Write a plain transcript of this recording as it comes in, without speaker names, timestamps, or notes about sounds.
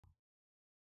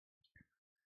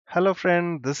Hello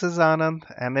friend, this is Anand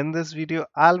and in this video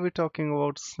I'll be talking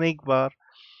about SnakeBar.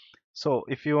 So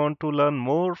if you want to learn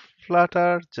more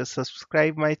Flutter, just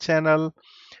subscribe my channel,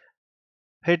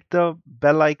 hit the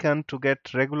bell icon to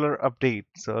get regular updates.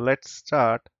 So let's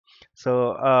start.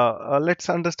 Let's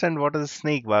understand what is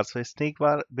SnakeBar. So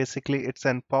SnakeBar basically it's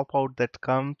an pop-out that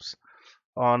comes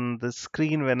on the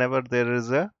screen whenever there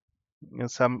is a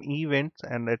some event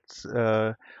and it's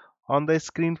on the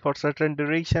screen for certain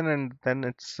duration and then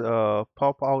it's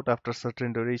pop out after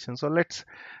certain duration. So let's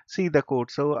see the code.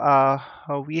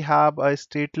 We have a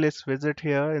stateless widget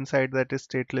here. Inside that is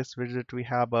stateless widget we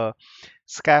have a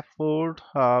scaffold,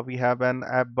 we have an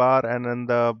app bar, and in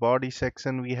the body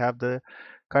section we have the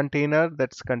container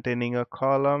that's containing a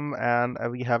column, and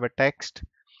we have a text.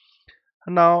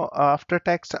 Now after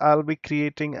text I'll be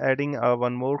adding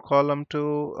one more column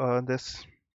to this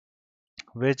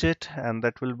widget, and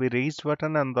that will be raised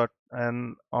button,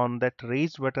 and on that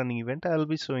raised button event I'll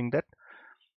be showing that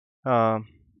uh,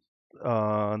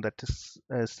 that is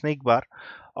snake bar.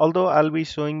 Although I'll be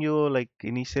showing you, like,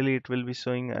 initially it will be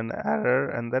showing an error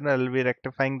and then I'll be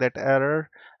rectifying that error,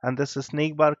 and this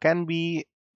snake bar can be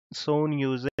shown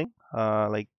using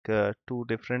two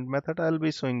different method. I'll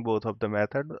be showing both of the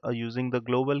method using the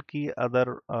global key.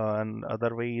 And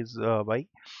other way is by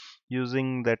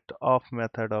using that off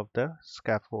method of the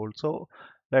scaffold. So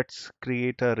let's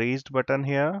create a raised button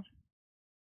here.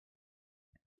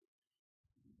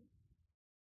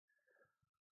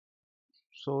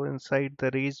 So inside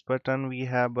the raised button we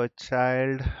have a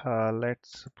child.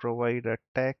 Let's provide a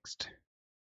text.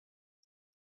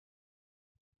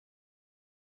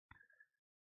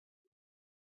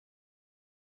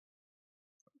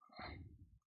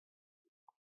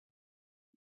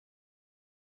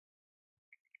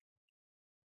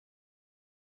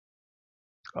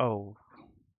 Oh,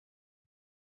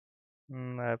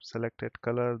 I've selected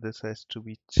color. This has to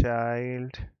be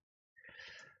child.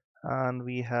 And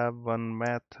we have one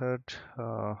method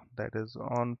that is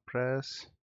on press.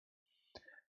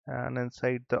 And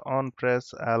inside the on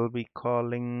press I'll be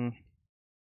calling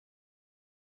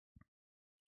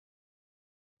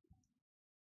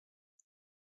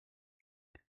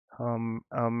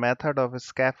a method of a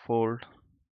scaffold.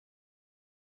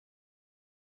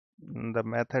 The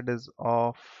method is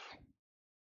of,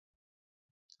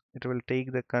 it will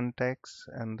take the context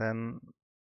and then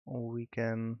we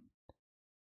can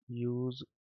use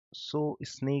so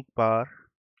snake bar,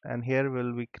 and here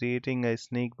we'll be creating a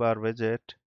snake bar widget.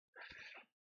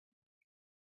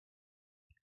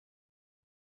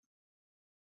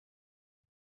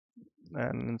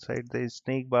 And inside the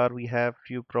snake bar we have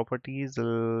few properties.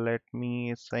 Let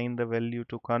me assign the value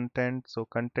to content. So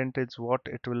content is what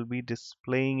it will be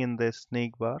displaying in the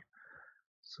snake bar.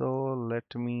 So let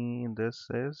me, this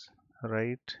is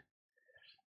right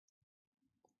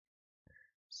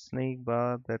snake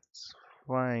bar, that's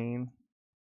fine.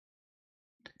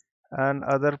 And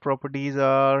other properties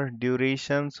are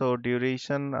duration. So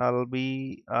duration I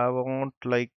want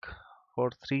like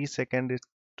for 3 seconds it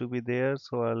to be there,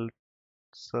 so I'll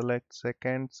select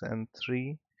seconds and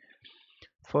 3.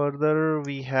 Further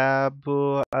we have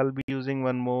I'll be using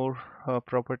one more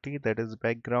property, that is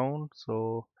background.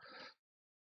 So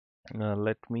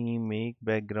let me make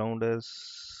background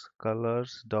as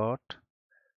colors dot,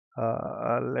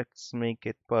 let's make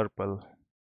it purple.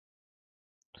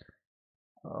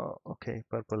 Okay,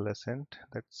 purple accent,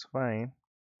 that's fine.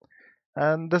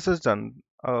 And this is done.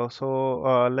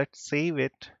 Let's save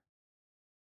it,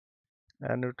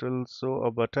 and it will show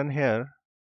a button here.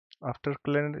 After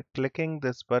clicking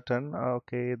this button,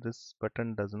 okay, this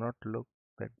button does not look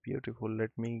that beautiful. Let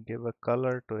me give a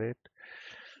color to it.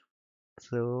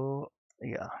 So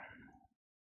yeah,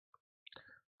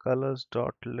 colors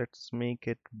dot, let's make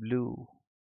it blue.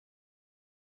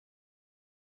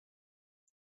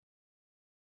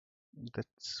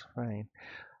 That's fine.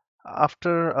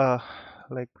 After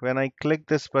like when I click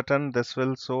this button, this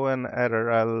will show an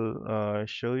error. I'll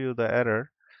show you the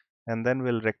error and then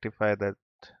we'll rectify that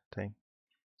thing.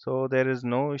 So there is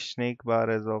no snake bar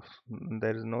as of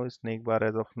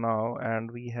now,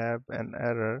 and we have an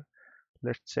error.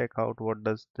 Let's check out what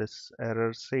does this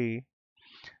error say.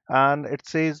 And it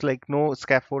says like no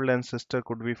scaffold ancestor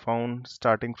could be found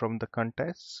starting from the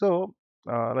context. So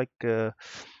uh, like uh,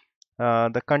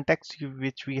 the context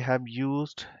which we have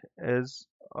used is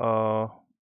uh,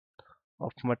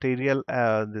 of material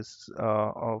this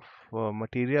of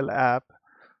material app,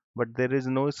 but there is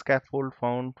no scaffold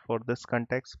found for this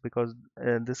context because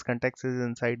this context is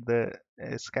inside the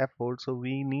scaffold. So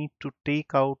we need to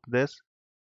take out this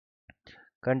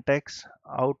context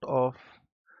out of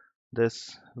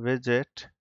this widget,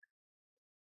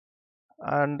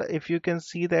 And if you can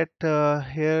see that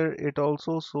here it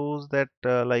also shows that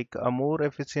like a more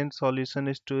efficient solution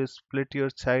is to split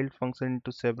your child function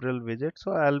into several widgets.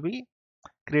 So I'll be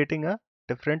creating a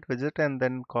different widget and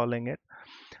then calling it.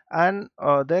 And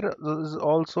there is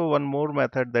also one more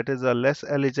method that is a less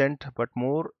elegant but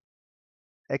more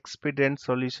expedient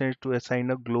solution is to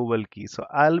assign a global key. So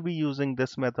I'll be using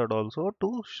this method also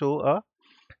to show a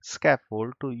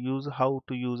scaffold, to use how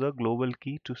to use a global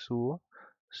key to show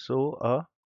a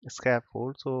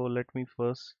scaffold. So let me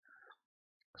first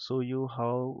show you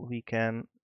how we can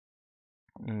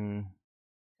mm,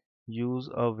 use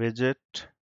a widget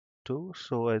to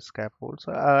show a scaffold.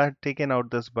 So I had taken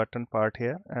out this button part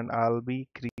here and I'll be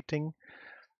creating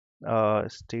a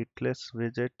stateless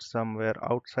widget somewhere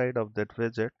outside of that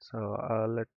widget. So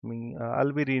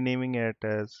I'll be renaming it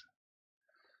as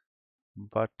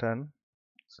button.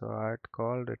 So I had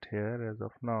called it here as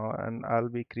of now, and I'll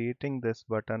be creating this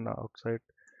button outside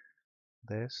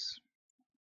this.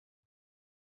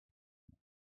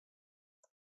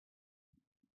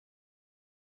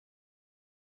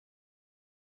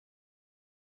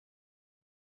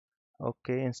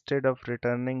 Okay, instead of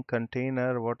returning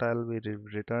container, what I'll be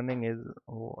returning is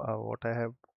what I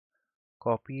have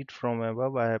copied from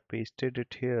above. I have pasted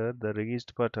it here, the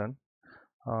raised button.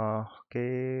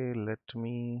 Okay, let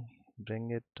me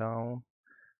bring it down.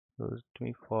 Let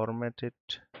me format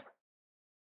it.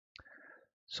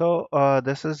 So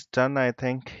this is done, I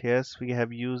think. Yes, we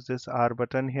have used this R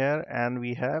button here, and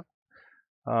we have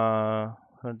uh,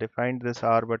 defined this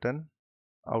R button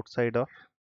outside of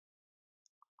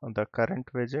the current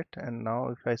widget. And now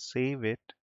if I save it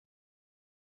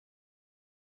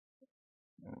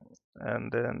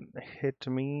and then hit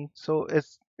me, so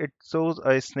it shows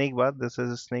a snake bar. This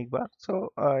is a snake bar.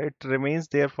 So it remains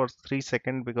there for 3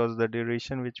 seconds because the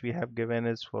duration which we have given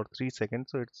is for 3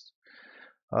 seconds. So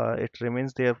it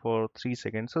remains there for 3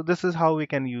 seconds. So this is how we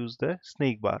can use the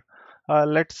snake bar.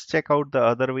 Let's check out the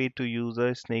other way to use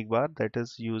a snake bar, that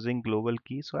is using global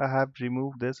key. So I have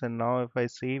removed this, and now if I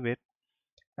save it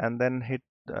and then hit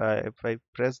if I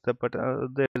press the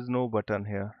button, there is no button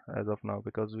here as of now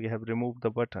because we have removed the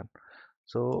button.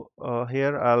 So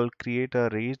here I'll create a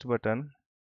raised button.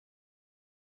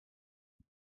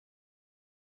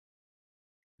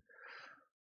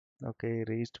 Okay,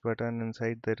 raised button.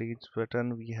 Inside the raised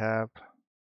button we have,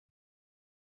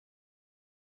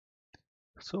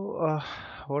 so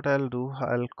what I'll do,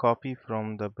 I'll copy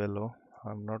from the below.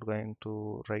 I'm not going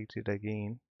to write it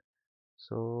again.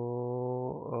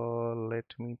 So let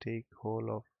me take hold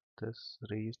of this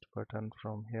raised button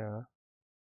from here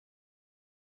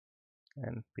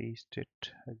and paste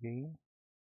it again.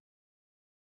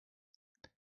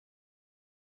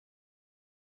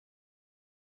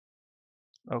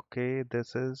 Okay,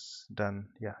 this is done.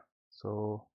 Yeah.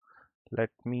 So let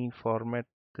me format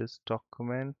this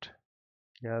document.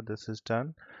 Yeah, this is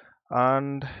done.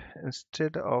 And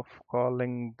instead of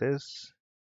calling this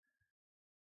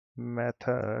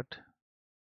method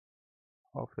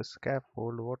of a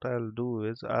scaffold, what I'll do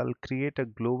is I'll create a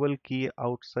global key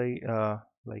outside,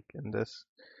 like in this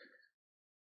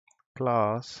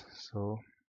class. So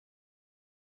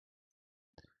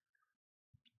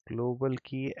global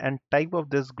key, and type of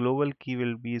this global key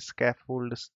will be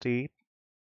scaffold state.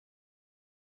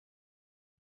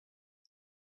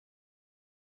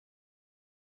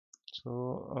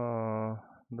 So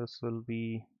this will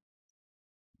be,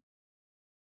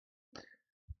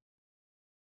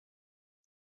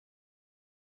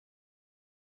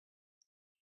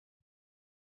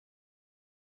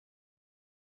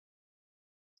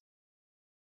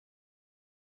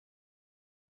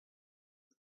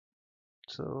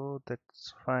 so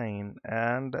that's fine,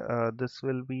 and this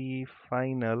will be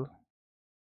final.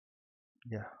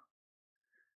 Yeah.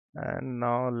 And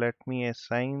now let me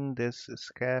assign this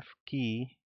scaf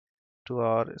key to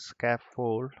our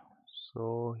scaffold.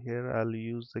 So here I'll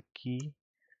use the key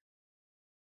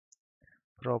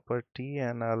property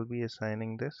and I'll be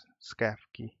assigning this scaf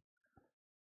key.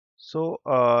 So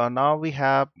now we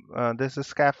have this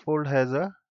scaffold has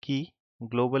a key,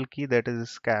 global key, that is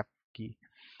a scaf key.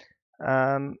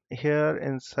 And here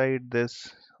inside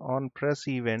this on press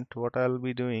event, what I'll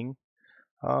be doing,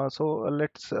 so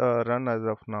let's run as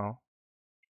of now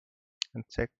and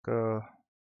check.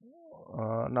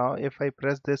 Now if I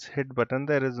press this hit button,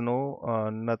 there is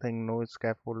nothing, no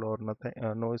scaffold or nothing,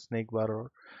 no snake bar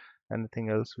or anything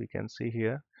else we can see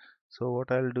here. So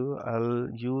what I'll do, I'll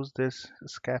use this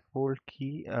scaffold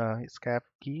key, scaf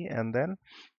key, and then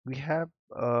we have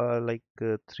like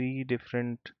three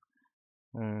different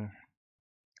um,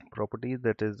 properties,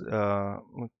 that is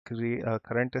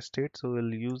current state. So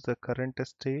we'll use the current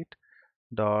state,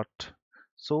 dot.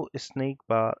 So snake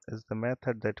bar is the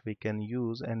method that we can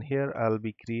use, and here I'll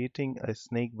be creating a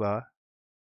snake bar.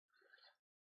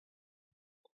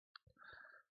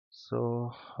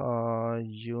 So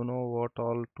you know what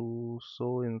all to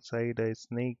show inside a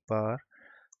snake bar.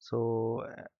 So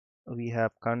we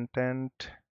have content.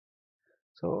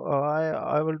 So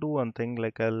I will do one thing,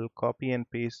 like I'll copy and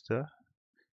paste the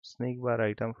snake bar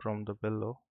item from the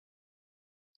below.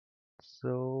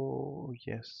 So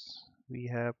yes, we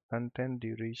have content,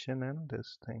 duration, and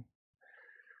this thing.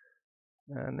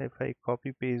 And if I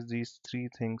copy paste these three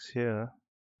things here,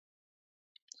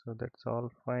 so that's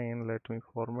all fine. Let me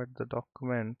format the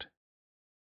document.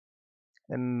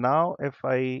 And now if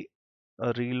I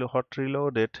hot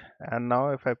reload it, and now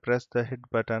if I press the hit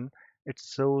button, it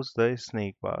shows the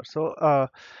snake bar.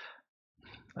 So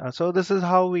this is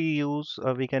how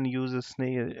we can use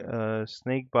a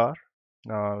snake bar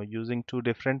using two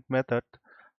different methods.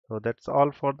 So that's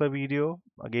all for the video.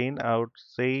 Again, I would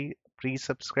say please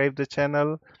subscribe the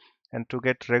channel, and to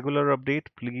get regular update,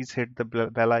 please hit the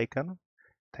bell icon.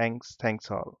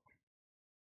 Thanks all.